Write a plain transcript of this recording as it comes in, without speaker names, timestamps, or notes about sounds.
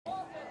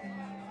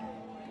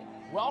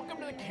Welcome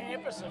to the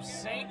campus of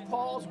St.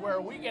 Paul's,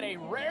 where we get a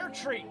rare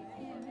treat.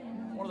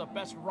 One of the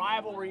best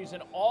rivalries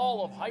in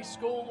all of high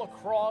school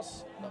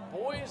lacrosse. The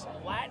boys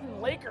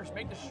Latin Lakers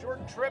make the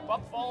short trip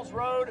up Falls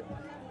Road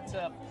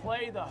to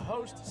play the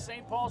host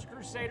St. Paul's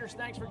Crusaders.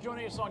 Thanks for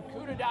joining us on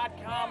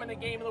CUDA.com in the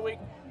Game of the Week.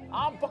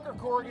 I'm Booker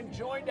Corrigan,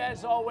 joined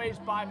as always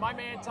by my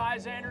man Ty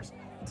Zanders.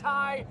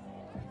 Ty,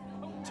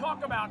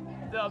 talk about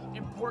the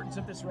importance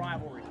of this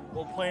rivalry.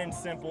 Well, plain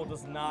simple,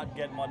 does not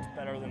get much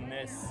better than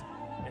this.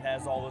 It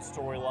has all the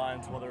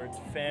storylines, whether it's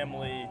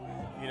family,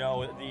 you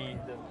know, the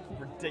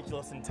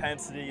ridiculous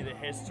intensity, the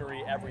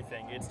history,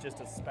 everything. It's just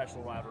a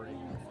special rivalry.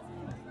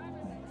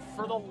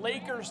 For the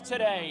Lakers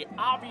today,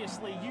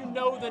 obviously you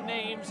know the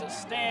names: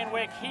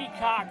 Stanwyck,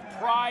 Heacock,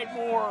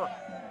 Pridemore,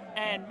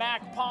 and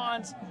Mac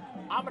Pons.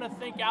 I'm going to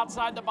think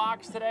outside the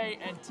box today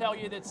and tell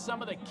you that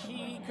some of the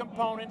key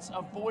components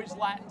of boys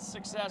Latin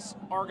success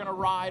are going to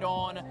ride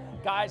on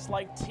guys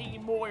like T.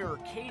 Moyer,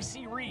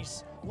 Casey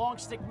Reese, long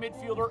stick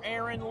midfielder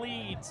Aaron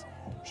Leeds,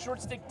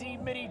 short stick D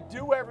midi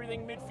do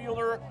everything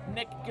midfielder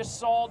Nick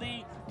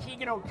Gasaldi,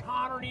 Keegan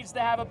O'Connor needs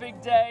to have a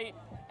big day,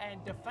 and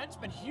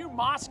defenseman Hugh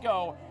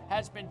Moscow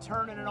has been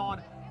turning it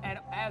on. And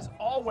as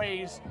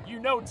always, you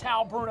know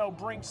Tal Bruno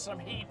brings some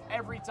heat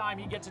every time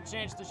he gets a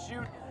chance to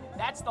shoot.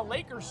 That's the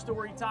Lakers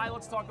story, Ty.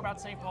 Let's talk about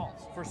St.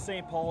 Paul's. For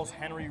St. Paul's,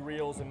 Henry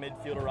Reels, a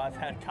midfielder I've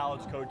had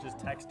college coaches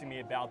texting me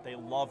about. They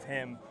love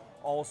him.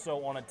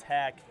 Also on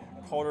attack,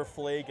 Carter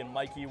Flake and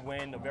Mikey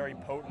Wynn, a very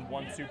potent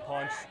 1-2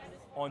 punch.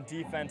 On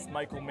defense,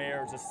 Michael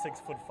Mayer is a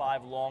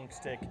 6'5" long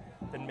stick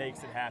that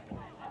makes it happen.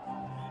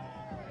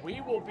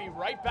 We will be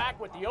right back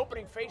with the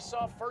opening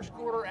face-off first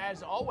quarter,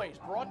 as always,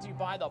 brought to you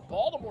by the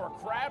Baltimore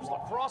Crabs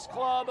Lacrosse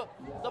Club.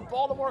 The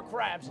Baltimore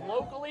Crabs,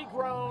 locally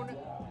grown,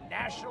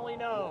 nationally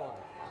known.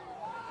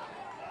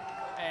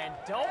 And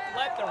don't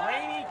let the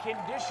rainy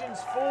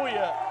conditions fool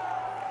you.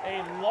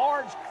 A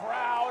large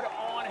crowd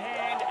on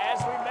hand,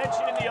 as we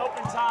mentioned in the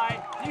open tie.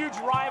 Huge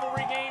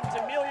rivalry game.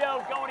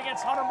 D'Amelio going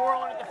against Hunter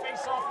Moreland at the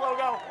face-off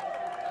logo.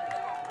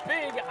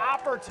 Big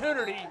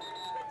opportunity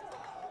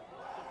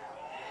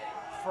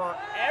for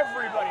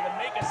everybody to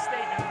make a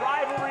statement.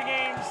 Rivalry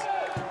games,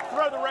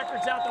 throw the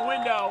records out the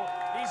window.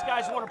 These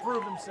guys want to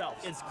prove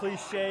themselves. It's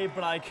cliche,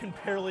 but I can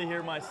barely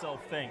hear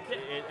myself think.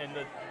 And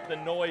the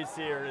noise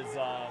here is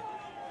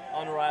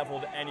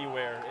unrivaled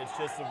anywhere. It's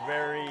just a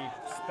very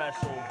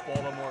special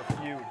Baltimore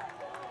feud.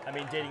 I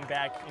mean, dating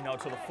back,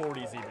 to the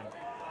 40s even.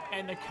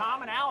 And the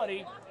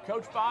commonality,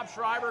 Coach Bob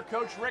Schreiber,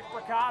 Coach Rick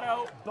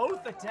Bricado,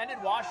 both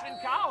attended Washington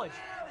College.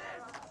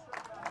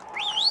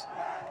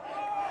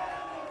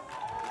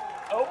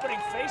 Opening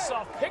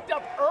faceoff picked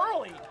up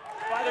early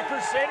by the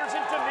Crusaders,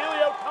 and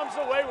D'Amelio comes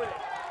away with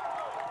it.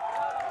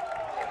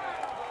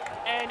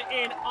 And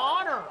in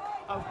honor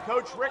of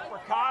Coach Rick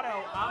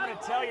Bricado, I'm going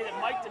to tell you that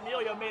Mike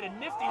D'Amelio made a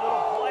nifty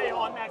little play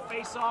on that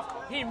faceoff.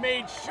 He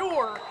made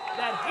sure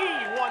that he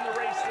won the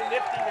race to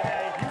Nifty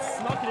today. He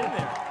snuck it in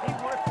there.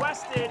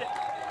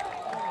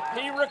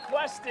 He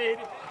requested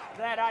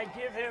that I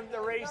give him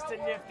the race to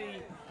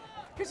Nifty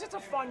because it's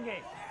a fun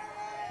game.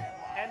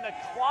 And the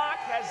clock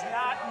has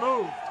not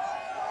moved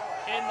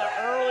in the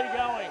early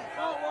going.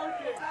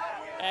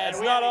 And it's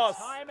we not have us.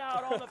 a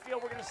timeout on the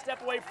field. We're going to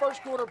step away.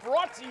 First quarter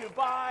brought to you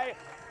by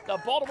the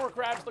Baltimore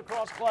Crabs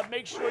Lacrosse Club.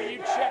 Make sure you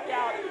check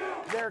out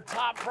their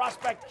top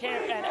prospect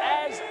camp. And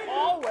as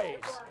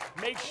always,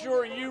 make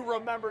sure you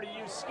remember to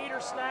use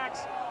Skeeter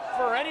Snacks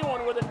for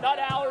anyone with a nut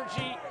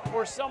allergy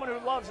or someone who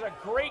loves a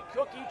great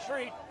cookie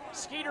treat.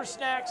 Skeeter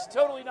Snacks,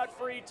 totally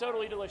nut-free,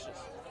 totally delicious.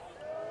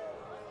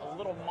 A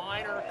little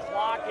minor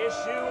clock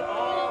issue,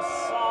 all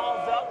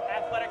solved up.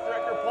 Athletic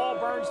Director Paul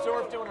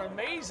Bernsdorf doing an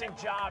amazing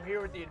job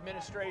here with the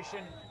administration.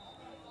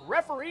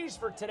 Referees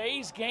for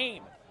today's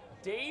game: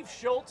 Dave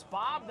Schultz,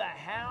 Bob the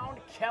Hound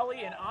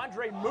Kelly, and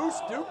Andre Moose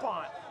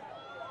DuPont.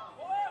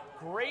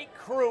 Great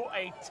crew,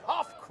 a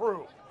tough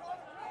crew.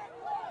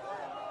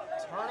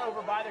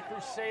 Turnover by the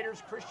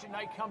Crusaders. Christian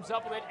Knight comes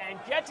up with it and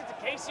gets it to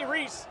Casey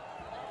Reese.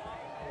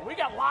 We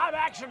got live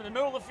action in the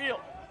middle of the field.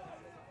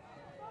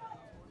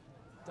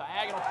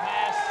 Diagonal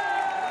pass,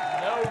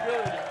 no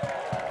good.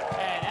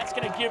 And that's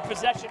going to give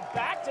possession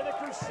back to the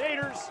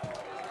Crusaders.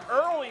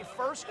 Early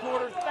first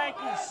quarter. Thank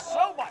you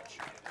so much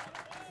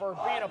for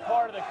being a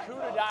part of the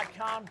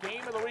CUDA.com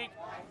Game of the Week.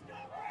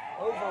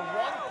 Over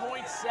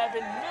 1.7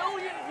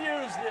 million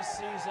views this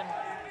season.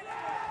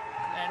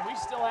 And we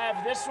still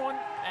have this one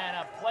and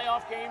a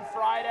playoff game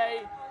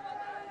Friday.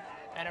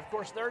 And of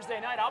course, Thursday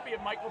night, I'll be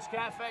at Michael's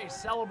Cafe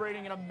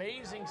celebrating an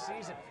amazing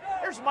season.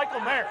 Here's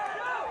Michael Mayer.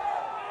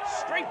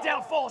 Straight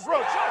down Falls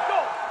Road, shot,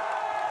 goal.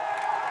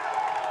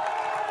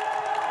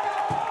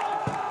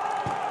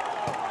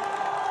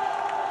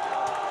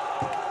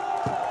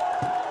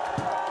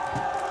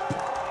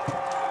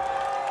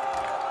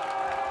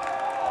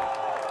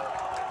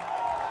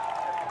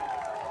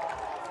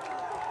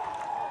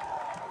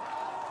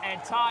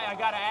 And Ty, I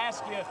got to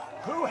ask you,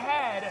 who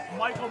had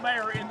Michael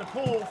Mayer in the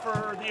pool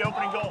for the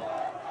opening goal?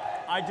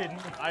 I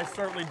didn't. I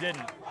certainly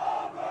didn't.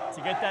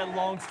 To get that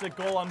long stick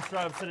goal, I'm sure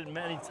I've said it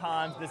many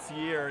times this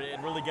year, it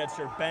really gets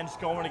your bench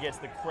going, it gets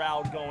the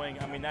crowd going.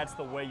 I mean, that's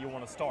the way you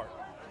want to start.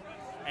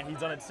 And he's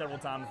done it several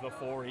times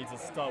before. He's a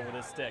stud with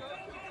his stick.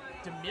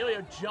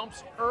 D'Amelio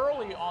jumps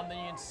early on the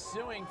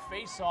ensuing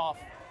faceoff.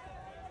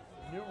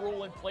 New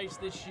rule in place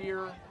this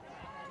year.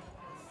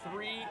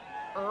 3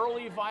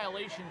 early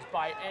violations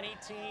by any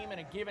team in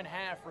a given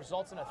half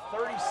results in a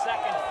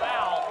 30-second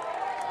foul.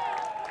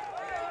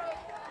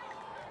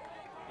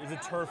 It's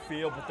a turf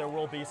field, but there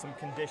will be some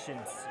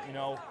conditions,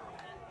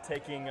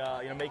 making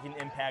an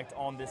impact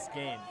on this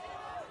game.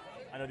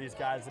 I know these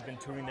guys have been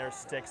tuning their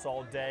sticks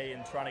all day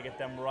and trying to get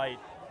them right,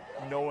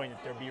 knowing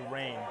that there'll be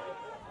rain.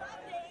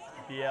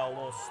 BL a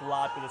little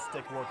sloppy with the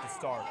stick work to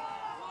start.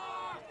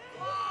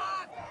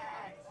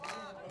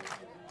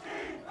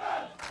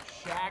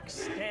 Shaq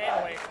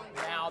Stanwyck,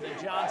 now the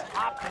Johns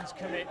Hopkins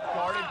commit,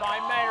 guarded by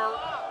Mayer.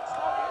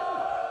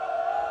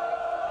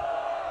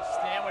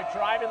 Stanwyck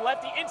driving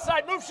lefty,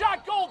 inside move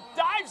shot, goal,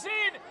 dives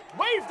in,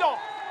 waved off.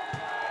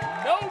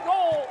 No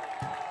goal,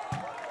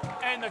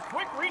 and the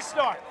quick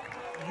restart.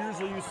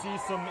 Usually you see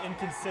some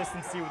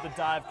inconsistency with the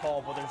dive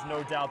call, but there's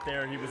no doubt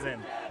there he was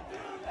in.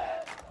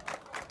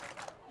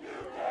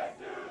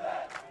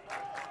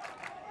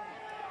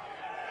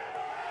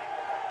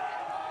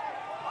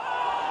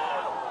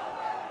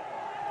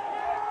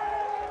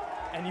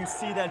 And you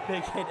see that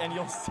big hit, and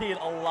you'll see it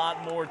a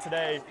lot more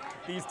today.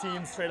 These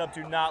teams straight up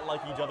do not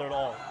like each other at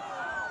all.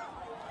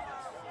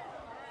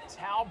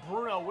 Tal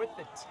Bruno with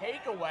the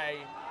takeaway.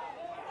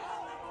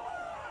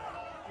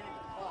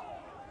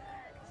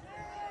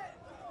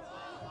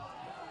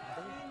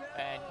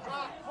 And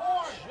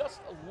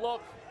just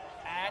look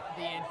at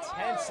the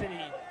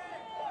intensity.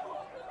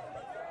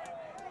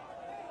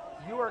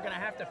 You are going to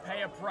have to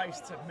pay a price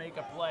to make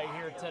a play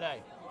here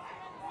today.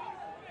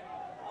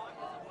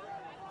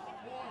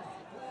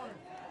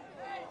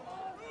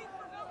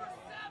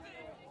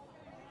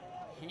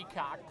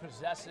 Heacock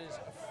possesses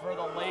for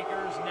the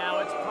Lakers. Now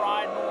it's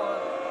Pridemore.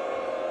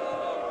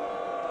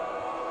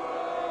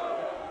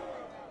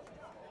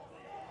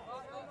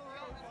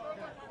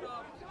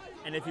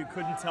 And if you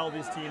couldn't tell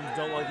these teams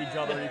don't like each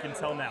other, you can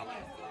tell now.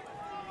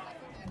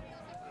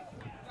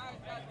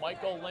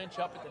 Michael Lynch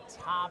up at the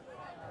top,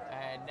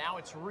 and now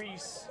it's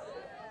Reese.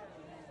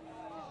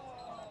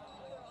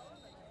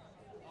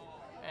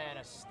 And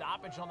a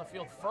stoppage on the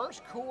field.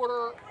 First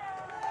quarter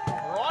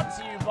brought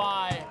to you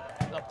by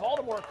the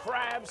Baltimore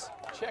Crabs.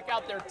 Check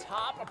out their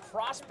top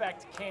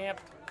prospect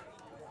camp.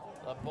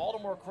 The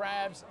Baltimore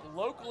Crabs,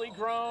 locally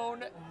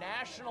grown,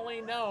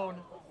 nationally known.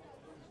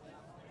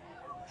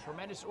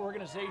 Tremendous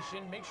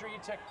organization. Make sure you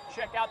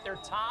check out their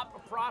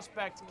top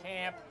prospect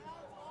camp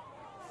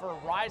for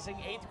rising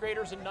 8th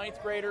graders and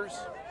 9th graders.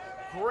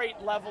 Great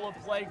level of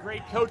play,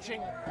 great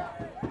coaching.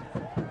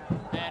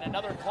 And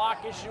another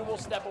clock issue. We'll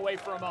step away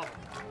for a moment.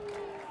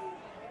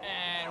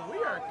 And we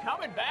are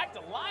coming back to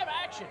live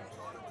action.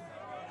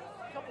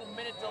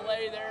 Couple-minute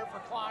delay there for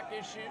clock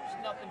issues.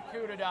 Nothing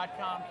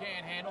CUDA.com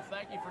can't handle.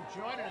 Thank you for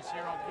joining us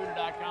here on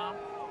CUDA.com.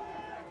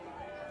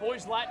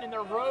 Boys Latin in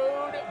their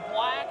road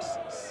blacks,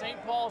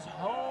 St. Paul's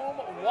home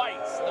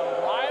whites.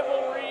 The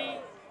rivalry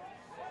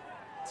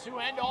to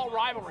end all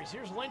rivalries.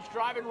 Here's Lynch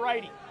driving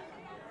righty.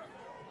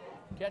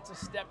 Gets a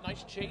step,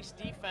 nice chase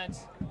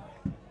defense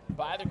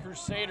by the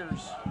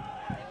Crusaders.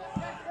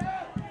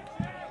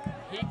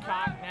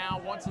 Heacock now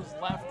wants his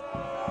left.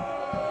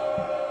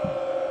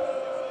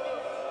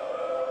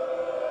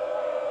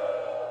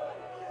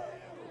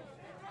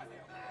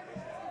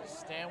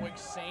 Stanwyck,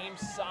 same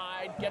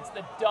side, gets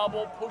the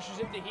double, pushes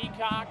it to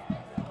Heacock.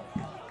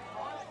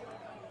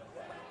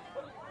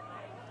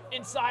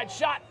 Inside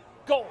shot,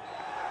 goal.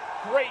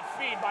 Great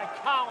feed by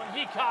Colin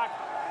Heacock,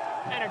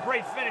 and a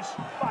great finish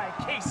by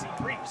Casey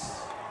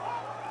Reese.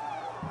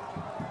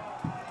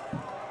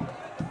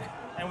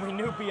 And we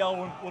knew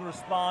BL would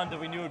respond,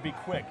 and we knew it would be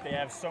quick. They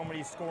have so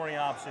many scoring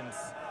options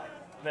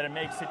that it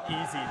makes it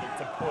easy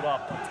to put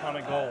up a ton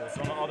of goals.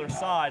 On the other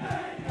side,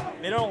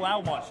 they don't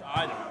allow much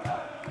either.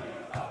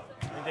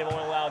 They've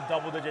only allowed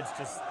double digits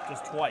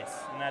just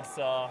twice, and that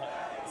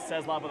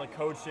says a lot about the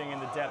coaching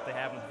and the depth they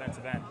have in the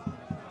defensive end.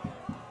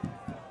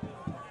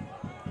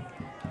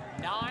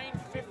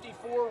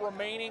 9:54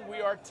 remaining. We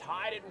are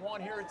tied at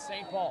 1 here at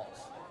St.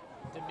 Paul's.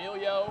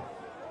 D'Amelio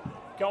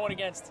going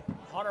against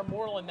Hunter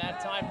Moreland that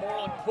time.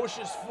 Moreland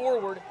pushes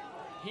forward.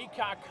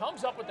 Heacock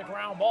comes up with the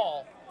ground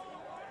ball.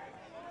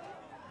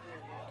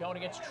 Going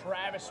against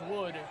Travis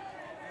Wood.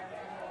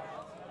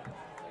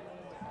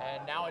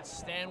 And now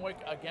it's Stanwyck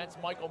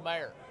against Michael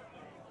Mayer.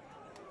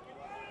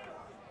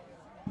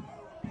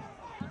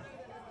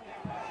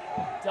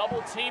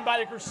 Double team by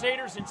the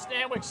Crusaders, and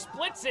Stanwyck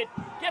splits it,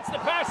 gets the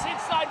pass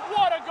inside.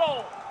 What a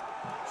goal!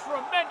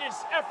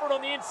 Tremendous effort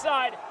on the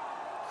inside.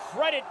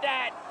 Credit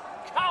that.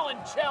 Colin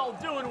Chell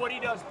doing what he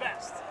does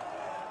best.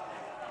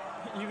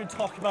 You can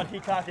talk about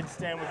Heacock and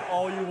Stanwyck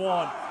all you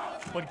want,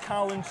 but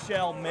Colin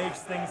Chell makes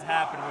things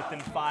happen within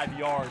 5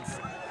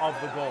 yards of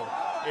the goal.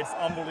 It's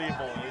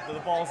unbelievable. The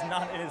ball's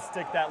not in his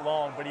stick that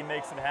long, but he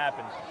makes it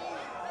happen.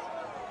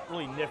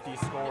 Really nifty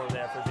score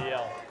there for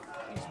BL.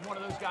 He's one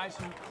of those guys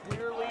who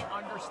clearly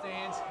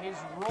understands his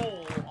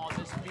role on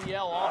this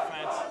BL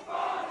offense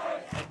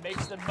and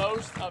makes the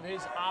most of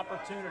his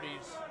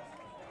opportunities.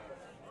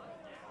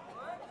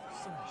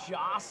 Some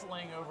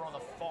jostling over on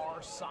the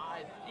far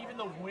side. Even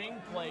the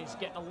wing plays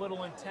getting a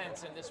little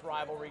intense in this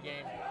rivalry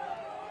game.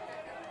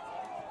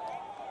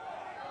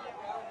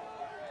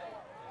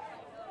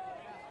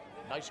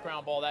 Nice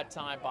ground ball that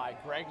time by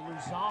Greg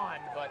Luzon,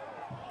 but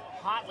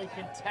hotly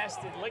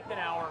contested.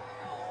 Lichtenauer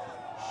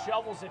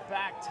shovels it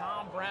back.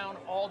 Tom Brown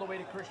all the way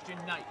to Christian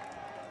Knight.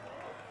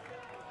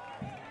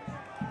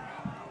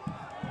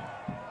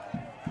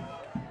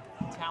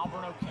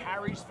 Talberno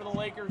carries for the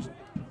Lakers.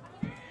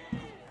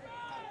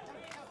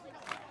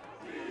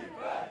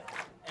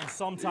 And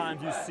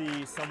sometimes you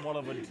see somewhat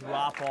of a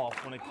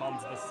drop-off when it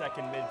comes to the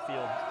second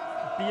midfield.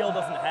 BL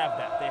doesn't have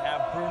that. They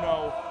have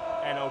Bruno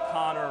and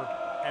O'Connor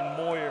and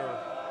Moyer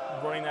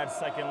running that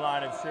second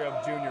line of trio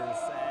of juniors,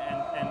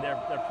 and they're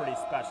pretty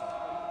special.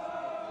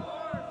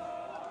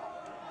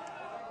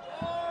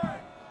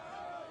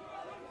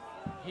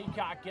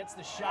 Heacock gets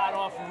the shot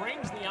off,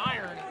 rings the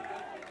iron,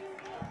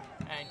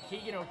 and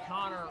Keegan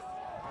O'Connor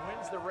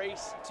wins the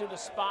race to the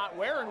spot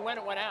where and when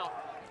it went out.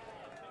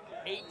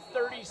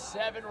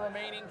 8:37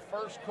 remaining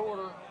first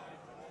quarter.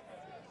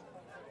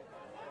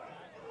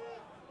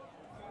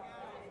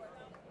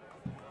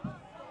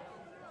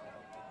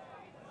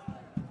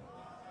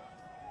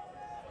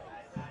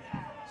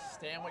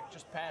 Stanwyck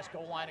just past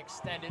goal line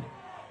extended.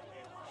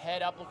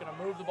 Head up, looking to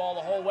move the ball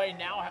the whole way.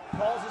 Now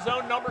calls his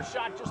own number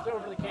shot just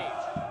over the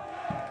cage.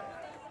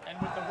 And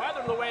with the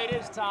weather the way it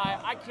is, Ty,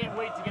 I can't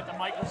wait to get to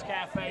Michael's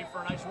Cafe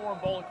for a nice warm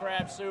bowl of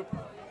crab soup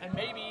and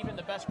maybe even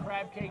the best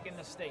crab cake in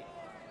the state.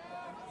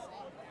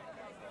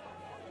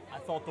 I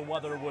thought the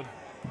weather would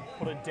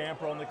put a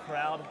damper on the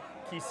crowd,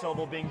 key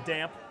syllable being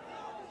damp,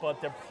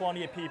 but there are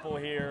plenty of people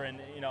here, and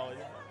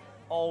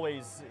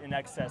always in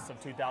excess of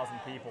 2,000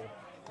 people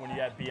when you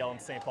have BL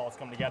and St. Paul's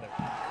come together.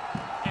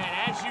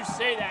 And as you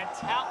say that,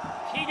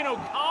 Keegan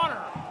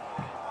O'Connor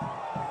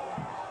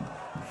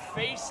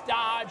face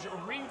dodge,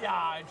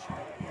 redodge,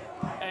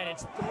 and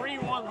it's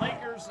 3-1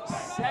 Lakers,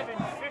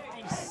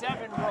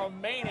 7:57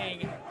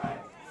 remaining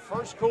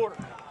first quarter.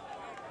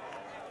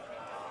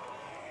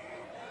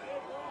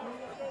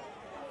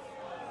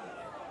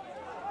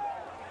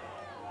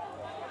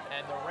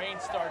 And the rain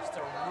starts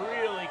to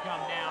really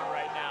come down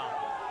right now.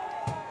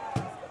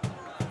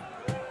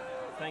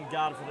 Thank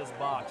God for this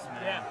box,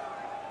 man. Yeah,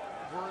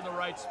 we're in the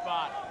right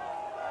spot.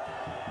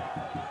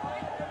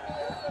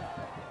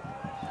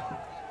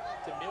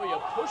 D'Amelio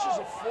pushes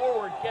it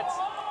forward, gets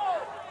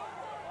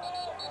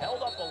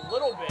held up a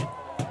little bit.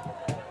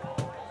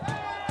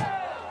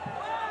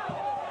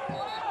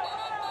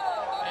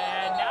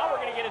 And now we're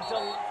going to get into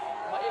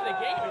the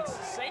game. It's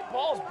St.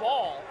 Paul's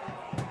ball.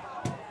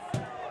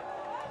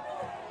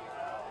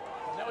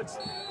 No, it's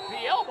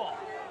BL ball.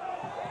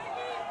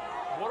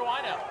 What do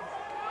I know?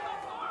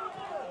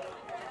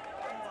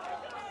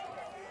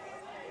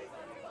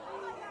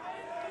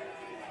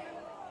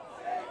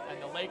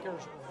 And the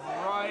Lakers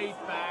right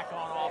back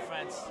on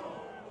offense.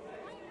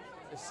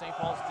 The St.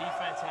 Paul's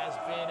defense has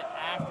been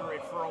after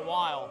it for a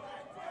while.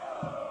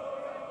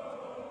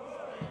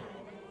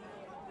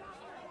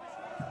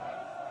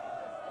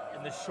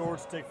 And the short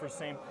sticks for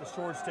St.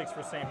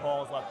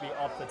 Paul's left to be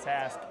up to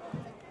task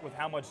with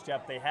how much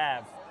depth they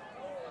have.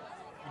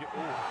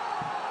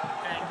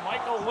 And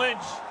Michael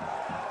Lynch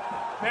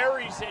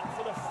buries it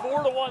for the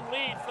 4-1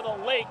 lead for the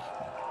Lake.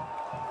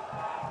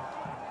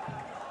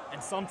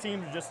 And some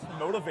teams are just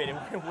motivated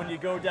when you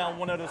go down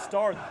 1-0 to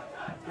start.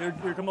 Here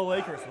come the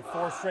Lakers with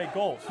 4 straight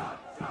goals.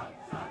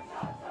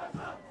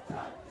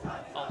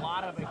 A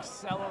lot of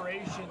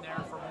acceleration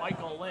there for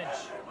Michael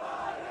Lynch.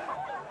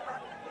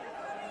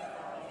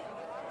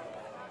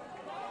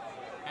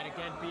 And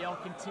again, BL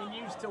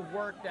continues to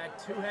work that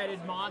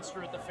two-headed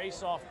monster at the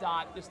face-off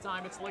dot. This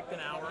time it's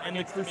Lichtenauer. And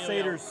the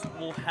Crusaders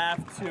will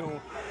have to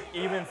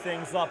even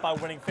things up by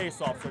winning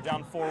face-offs. They're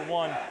down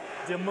 4-1.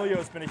 D'Amelio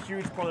has been a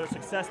huge part of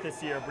their success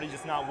this year, but he's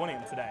just not winning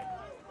them today.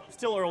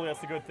 Still early,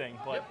 that's a good thing,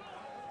 but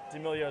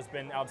Yep. D'Amelio has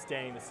been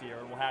outstanding this year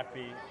and will have to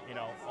be,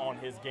 on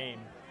his game.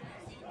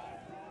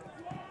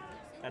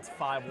 That's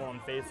 5-1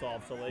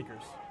 face-offs to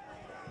Lakers.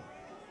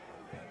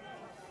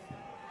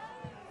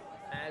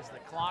 As the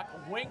clock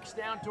winks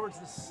down towards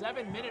the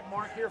 7-minute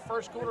mark here,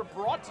 first quarter,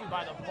 brought to you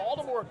by the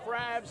Baltimore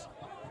Crabs.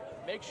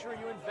 Make sure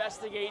you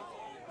investigate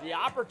the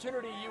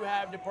opportunity you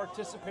have to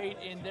participate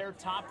in their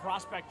top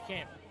prospect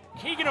camp.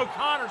 Keegan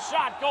O'Connor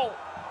shot, goal.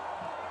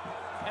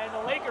 And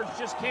the Lakers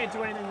just can't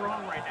do anything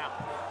wrong right now.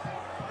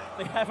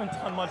 They haven't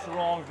done much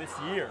wrong this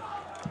year.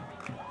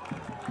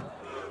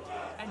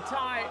 And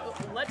Ty,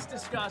 let's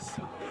discuss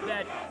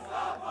that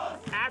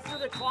after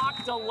the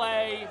clock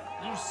delay,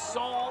 you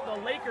saw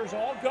the Lakers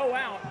all go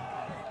out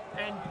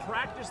and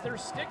practice their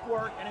stick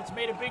work, and it's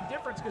made a big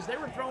difference because they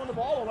were throwing the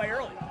ball away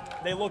early.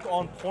 They look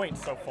on point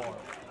so far.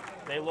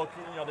 They look,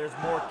 there's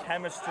more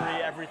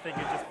chemistry, everything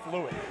is just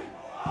fluid.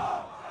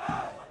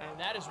 And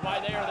that is why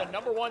they are the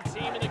 #1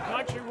 team in the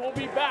country. We'll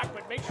be back,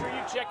 but make sure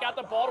you check out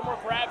the Baltimore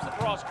Crabs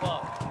Lacrosse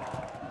Club.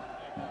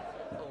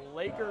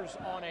 Lakers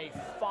on a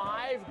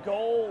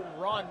 5-goal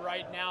run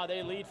right now.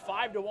 They lead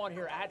 5-1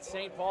 here at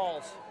St.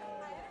 Paul's.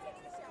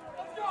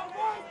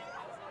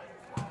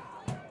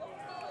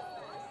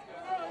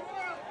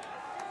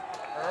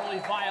 Early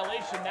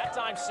violation. That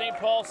time St.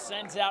 Paul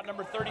sends out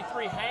number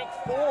 33, Hank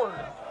Ford,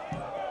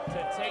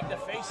 to take the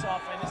faceoff,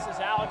 and this is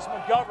Alex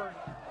McGovern.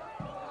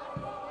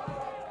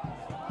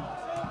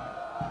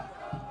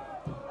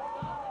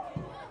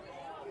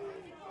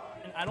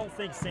 And I don't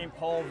think St.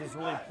 Paul's is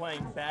really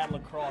playing bad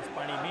lacrosse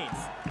by any means.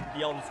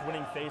 BL just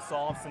winning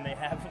faceoffs, and they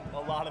have a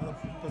lot of the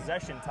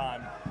possession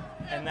time,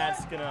 and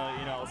that's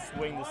gonna,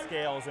 swing the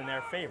scales in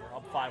their favor,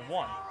 up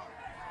 5-1.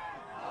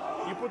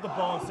 You put the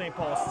ball in St.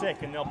 Paul's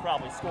sick, and they'll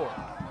probably score.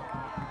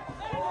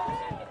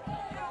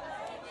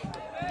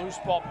 Loose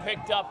ball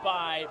picked up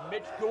by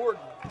Mitch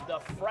Gordon, the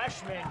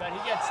freshman, but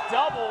he gets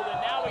doubled,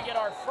 and now we get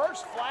our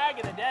first flag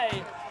of the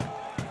day.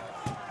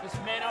 This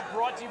man up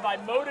brought to you by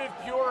Motive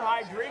Pure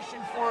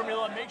Hydration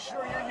Formula. Make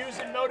sure you're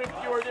using Motive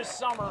Pure this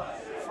summer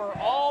for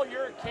all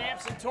your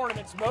camps and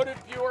tournaments. Motive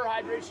Pure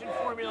Hydration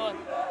Formula,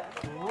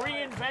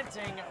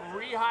 reinventing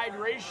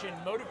rehydration.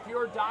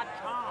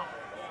 MotivePure.com.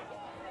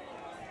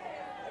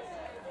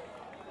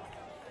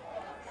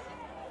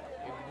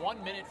 A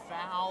 1-minute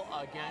foul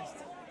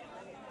against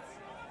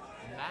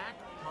Mac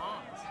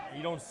Pons.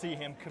 You don't see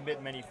him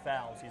commit many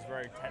fouls. He's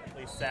very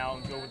technically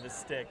sound, good with the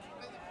stick.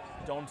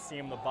 Don't see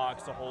him in the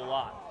box a whole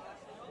lot.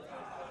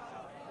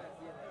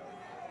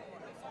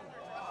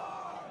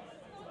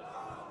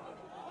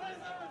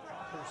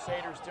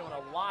 Crusaders doing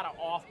a lot of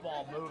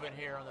off-ball moving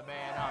here on the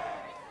man up.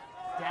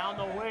 Down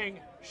the wing,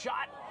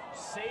 shot,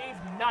 save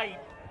Knight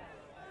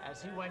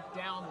as he went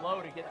down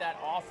low to get that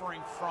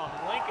offering from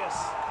Linkus.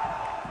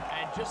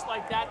 And just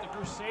like that, the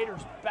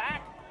Crusaders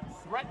back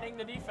threatening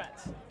the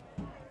defense.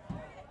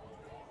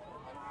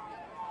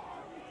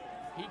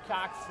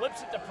 Peacock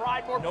flips it to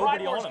Pridemore.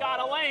 Pridemore's got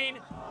a lane.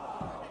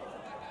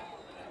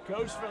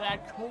 Goes for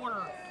that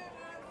corner.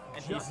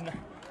 And he's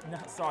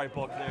not sorry,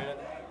 Book. They're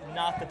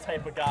not the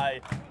type of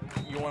guy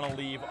you want to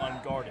leave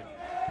unguarded.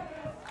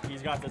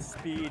 He's got the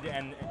speed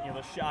and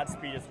the shot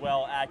speed as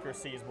well.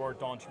 Accuracy is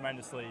worked on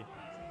tremendously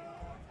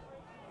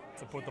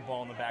to put the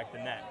ball in the back of the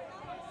net.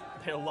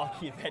 They're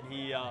lucky that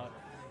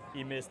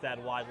he missed that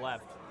wide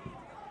left.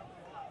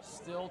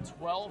 Still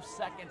 12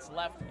 seconds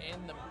left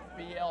in the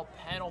BL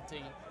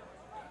penalty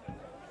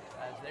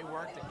as they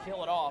work to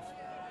kill it off.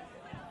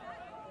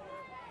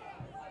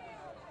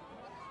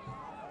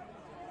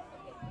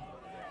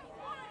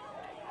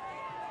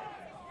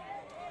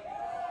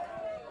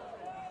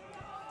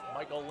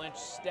 Michael Lynch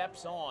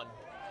steps on.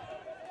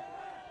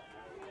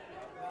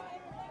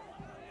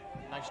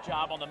 Nice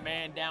job on the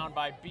man down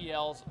by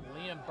BL's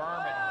Liam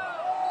Berman.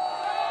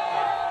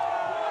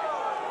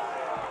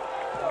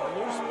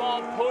 Loose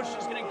ball push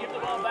is going to give the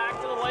ball back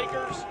to the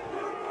Lakers.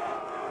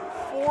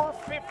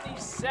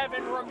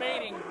 4:57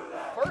 remaining,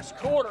 first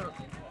quarter.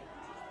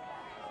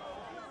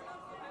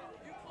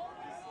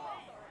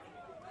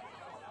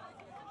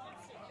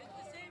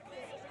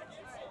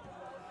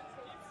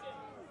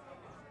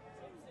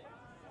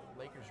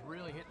 Lakers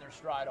really hitting their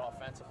stride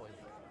offensively.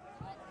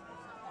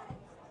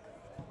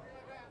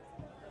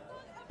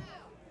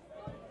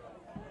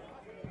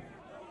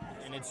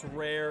 And it's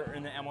rare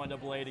in the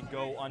MIAA to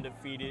go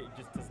undefeated. It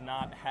just does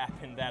not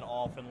happen that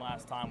often.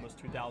 Last time was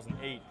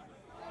 2008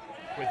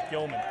 with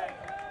Gilman,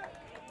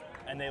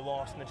 and they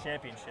lost in the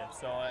championship.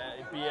 So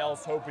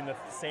BL's hoping the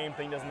same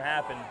thing doesn't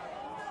happen,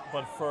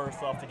 but first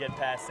they'll have to get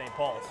past St.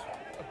 Paul's.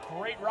 A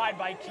great ride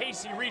by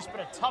Casey Reese,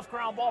 but a tough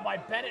ground ball by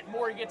Bennett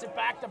Moore. He gets it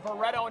back to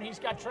Barreto, and he's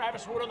got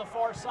Travis Wood on the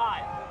far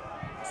side.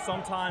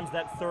 Sometimes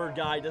that third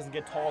guy doesn't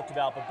get talked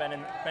about, but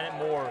Bennett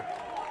Moore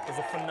is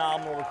a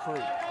phenomenal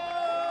recruit.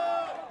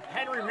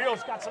 Henry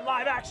Reels got some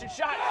live action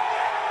shot,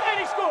 and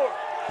he scored.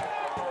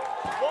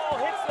 Ball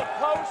hits the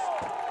post,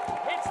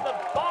 hits the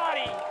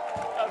body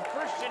of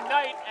Christian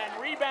Knight,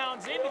 and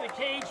rebounds into the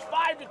cage.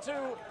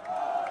 5-2,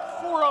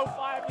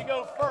 4:05 to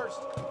go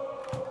first.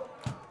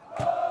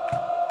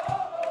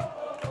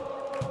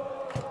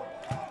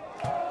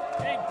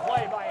 Big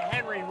play by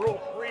Henry Reel.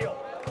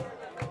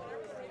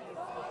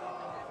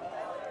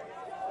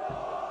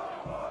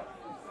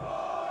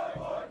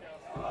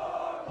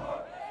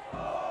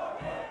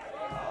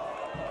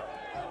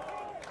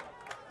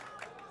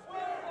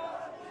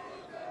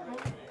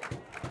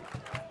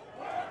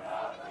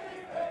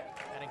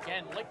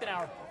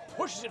 Lichtenauer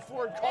pushes it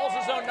forward, calls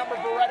his own number,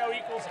 Barreto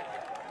equals it.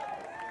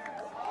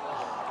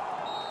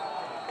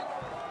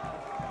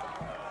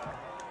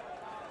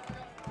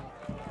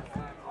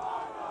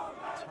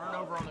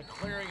 Turnover on the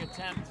clearing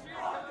attempt.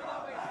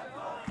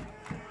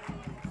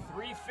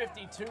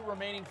 3:52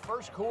 remaining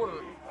first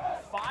quarter.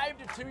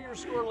 5-2 your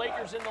score,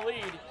 Lakers in the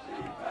lead.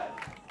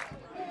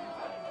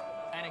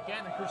 And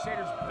again, the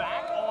Crusaders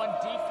back on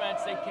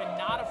defense. They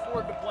cannot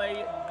afford to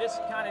play this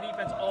kind of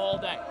defense all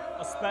day.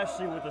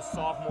 Especially with a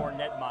sophomore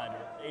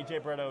netminder. A.J.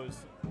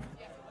 Barreto's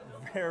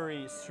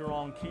very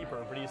strong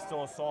keeper, but he's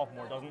still a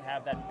sophomore. Doesn't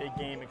have that big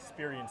game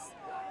experience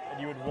that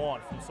you would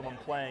want from someone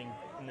playing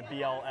in the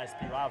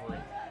BL-SP rivalry.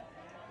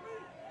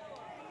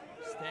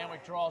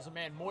 Stanwyck draws a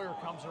man. Moyer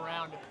comes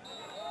around.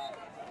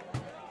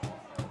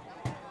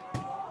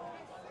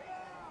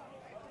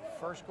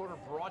 First quarter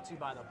brought to you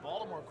by the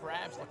Baltimore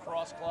Crabs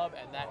Lacrosse Club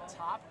and that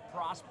top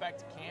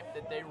prospect camp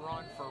that they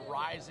run for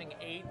rising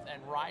 8th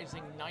and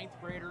rising 9th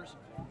graders.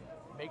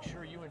 Make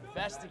sure you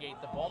investigate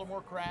the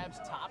Baltimore Crabs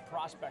top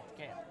prospect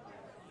camp.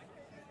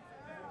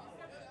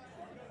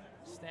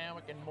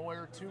 Stanwyck and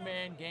Moyer,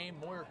 two-man game.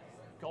 Moyer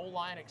goal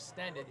line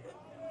extended.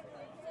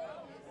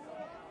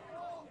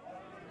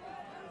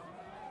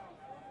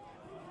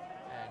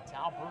 And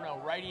Tal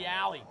Bruno, righty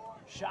alley.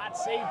 Shot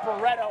saved,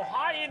 Barreto,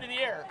 high into the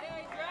air.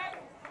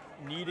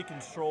 Need to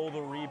control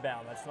the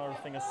rebound. That's another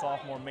thing a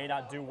sophomore may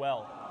not do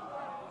well.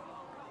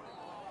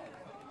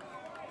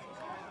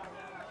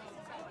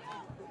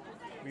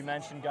 We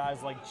mentioned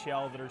guys like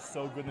Chell that are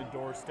so good in the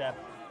doorstep.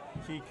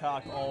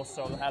 Heacock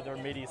also have their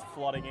middies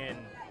flooding in.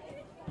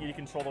 Need to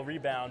control the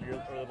rebound,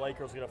 or the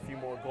Lakers get a few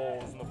more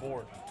goals on the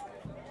board.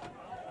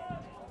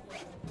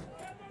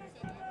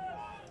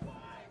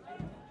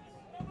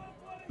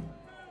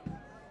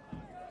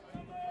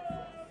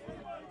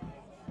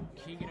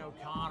 Keegan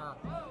O'Connor.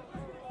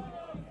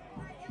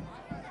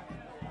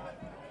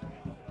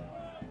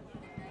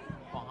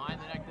 Behind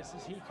the neck, this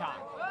is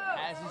Heacock.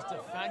 Has his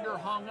defender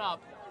hung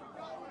up.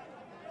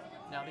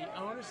 Now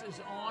the onus is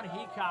on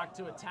Heacock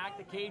to attack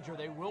the cage, or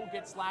they will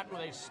get slapped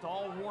with a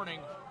stall warning.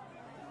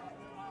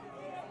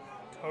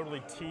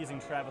 Totally teasing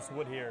Travis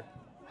Wood here.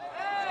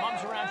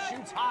 Comes around,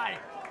 shoots high.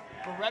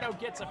 Barreto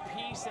gets a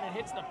piece and it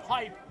hits the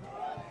pipe.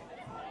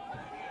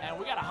 And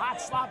we got a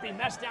hot, sloppy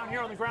mess down here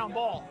on the ground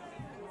ball.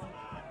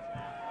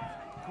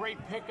 Great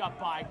pickup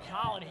by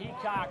Colin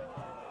Heacock.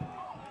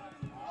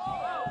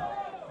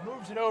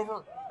 Moves it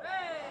over.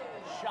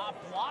 Shot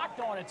blocked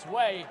on its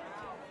way.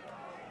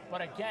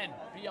 But again,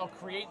 BL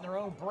creating their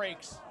own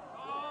breaks.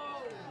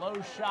 Low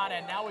shot,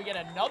 and now we get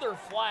another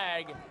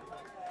flag.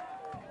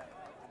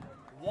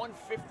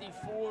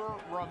 1:54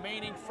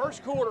 remaining.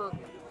 First quarter,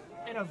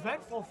 an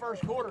eventful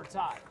first quarter,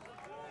 Todd.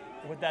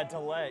 With that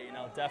delay,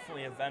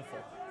 definitely eventful.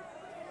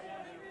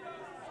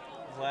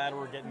 Glad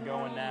we're getting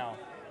going now.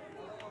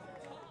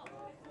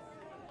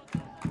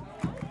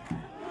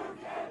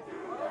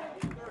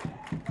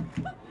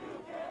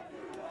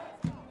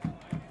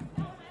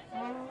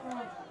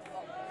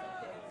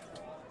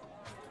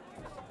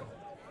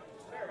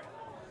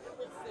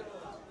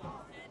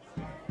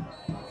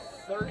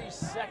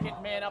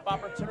 Man-up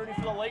opportunity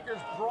for the Lakers,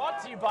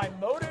 brought to you by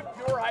Motive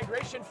Pure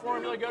Hydration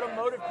Formula. Go to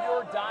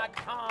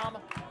motivepure.com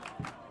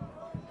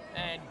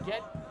and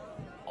get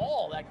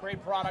all that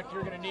great product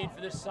you're going to need for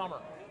this summer.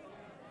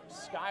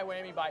 Sky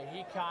whammy by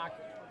Heacock.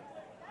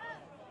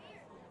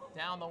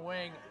 Down the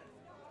wing.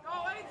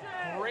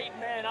 Great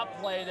man-up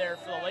play there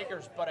for the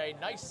Lakers, but a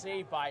nice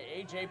save by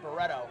A.J.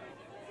 Barreto.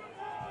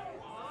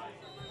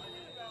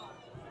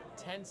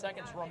 10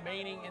 seconds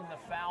remaining in the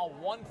foul.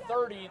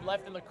 1:30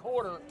 left in the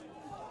quarter.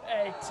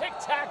 A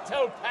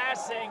tic-tac-toe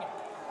passing,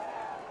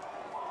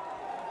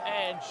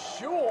 and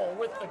Shule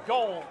with the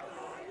goal.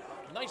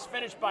 Nice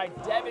finish by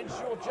Devin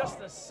Shule,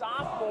 just a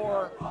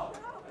sophomore,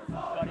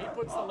 but he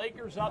puts the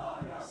Lakers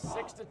up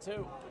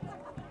 6-2.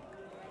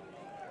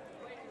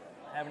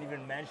 Haven't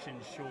even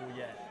mentioned Shule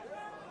yet.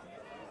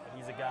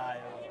 He's a guy,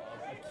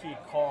 a key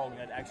call in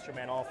that extra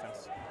man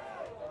offense.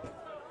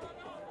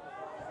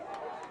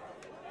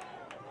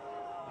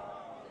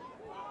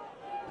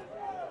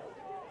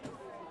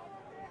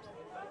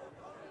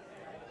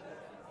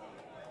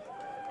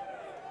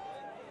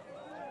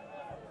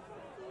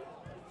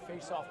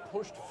 Face-off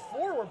pushed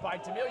forward by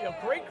D'Amelio.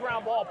 Great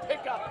ground ball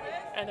pickup,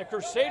 and the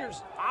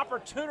Crusaders'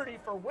 opportunity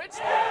for Witzler.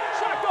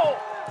 Shot goal!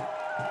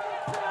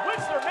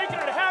 Witzler making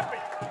it happen.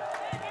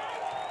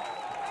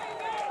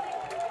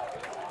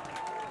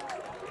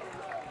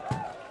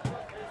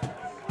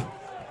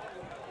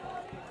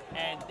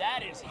 And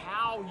that is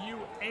how you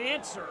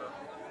answer.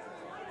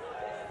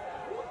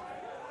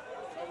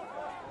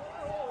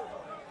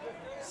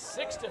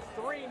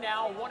 6-3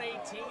 now,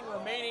 1:18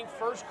 remaining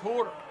first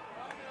quarter.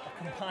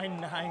 Combined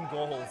 9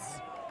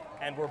 goals,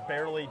 and we're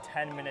barely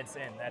 10 minutes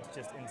in. That's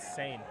just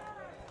insane.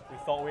 We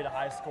thought we had a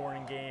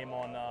high-scoring game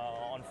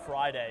on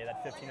Friday,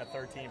 that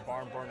 15-13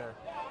 barn burner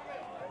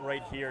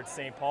right here at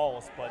St.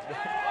 Paul's, but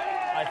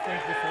I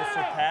think this will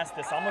surpass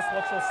this. Almost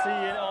what you'll see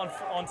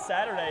on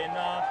Saturday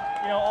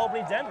in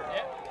Albany, Denver.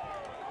 Yeah.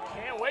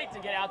 Can't wait to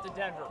get out to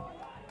Denver.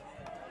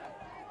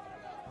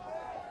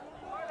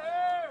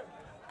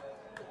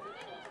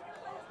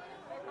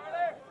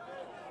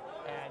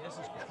 And this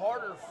is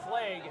Carter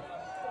Flagg,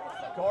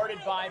 guarded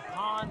by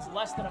Pons.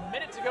 Less than a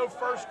minute to go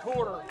first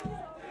quarter.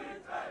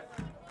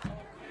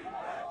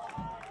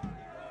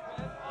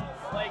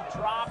 Flagg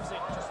drops it.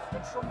 Just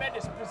a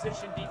tremendous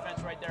position defense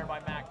right there by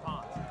Mac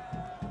Pons.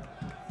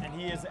 And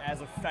he is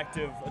as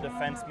effective a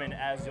defenseman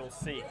as you'll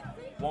see.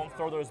 Won't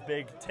throw those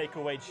big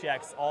takeaway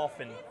checks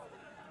often,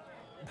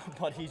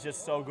 but he's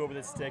just so good with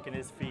his stick and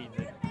his feet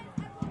that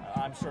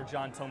I'm sure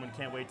John Tillman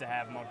can't wait to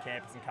have him on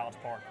campus in College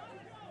Park.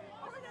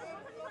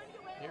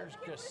 Here's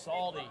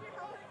Gasaldi.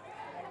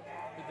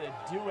 The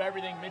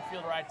do-everything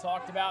midfielder I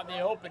talked about in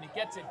the open. He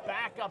gets it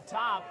back up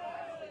top,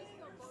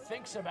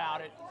 thinks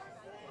about it,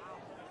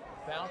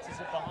 bounces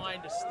it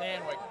behind to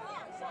Stanwyck.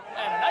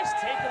 And a nice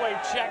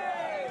takeaway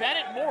check.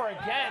 Bennett Moore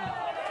again,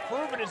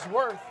 proving his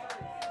worth.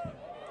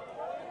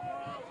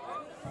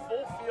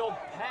 Full field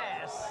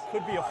pass.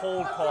 Could be a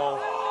hold call.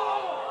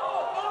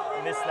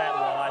 Missed that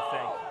one, I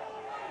think.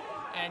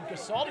 And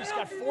Gasaldi's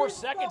got 4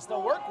 seconds to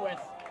work with.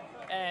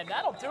 And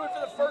that'll do it for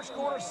the first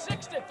quarter.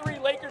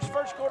 6-3 Lakers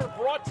first quarter,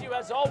 brought to you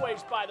as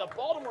always by the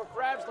Baltimore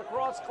Crabs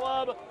Lacrosse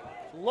Club.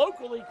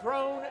 Locally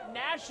grown,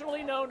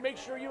 nationally known. Make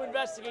sure you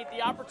investigate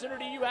the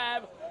opportunity you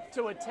have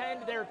to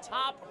attend their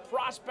top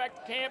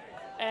prospect camp.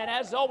 And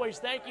as always,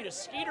 thank you to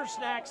Skeeter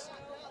Snacks.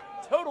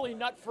 Totally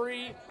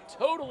nut-free,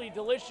 totally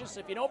delicious.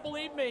 If you don't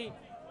believe me,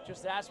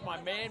 just ask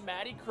my man,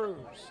 Matty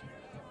Cruz.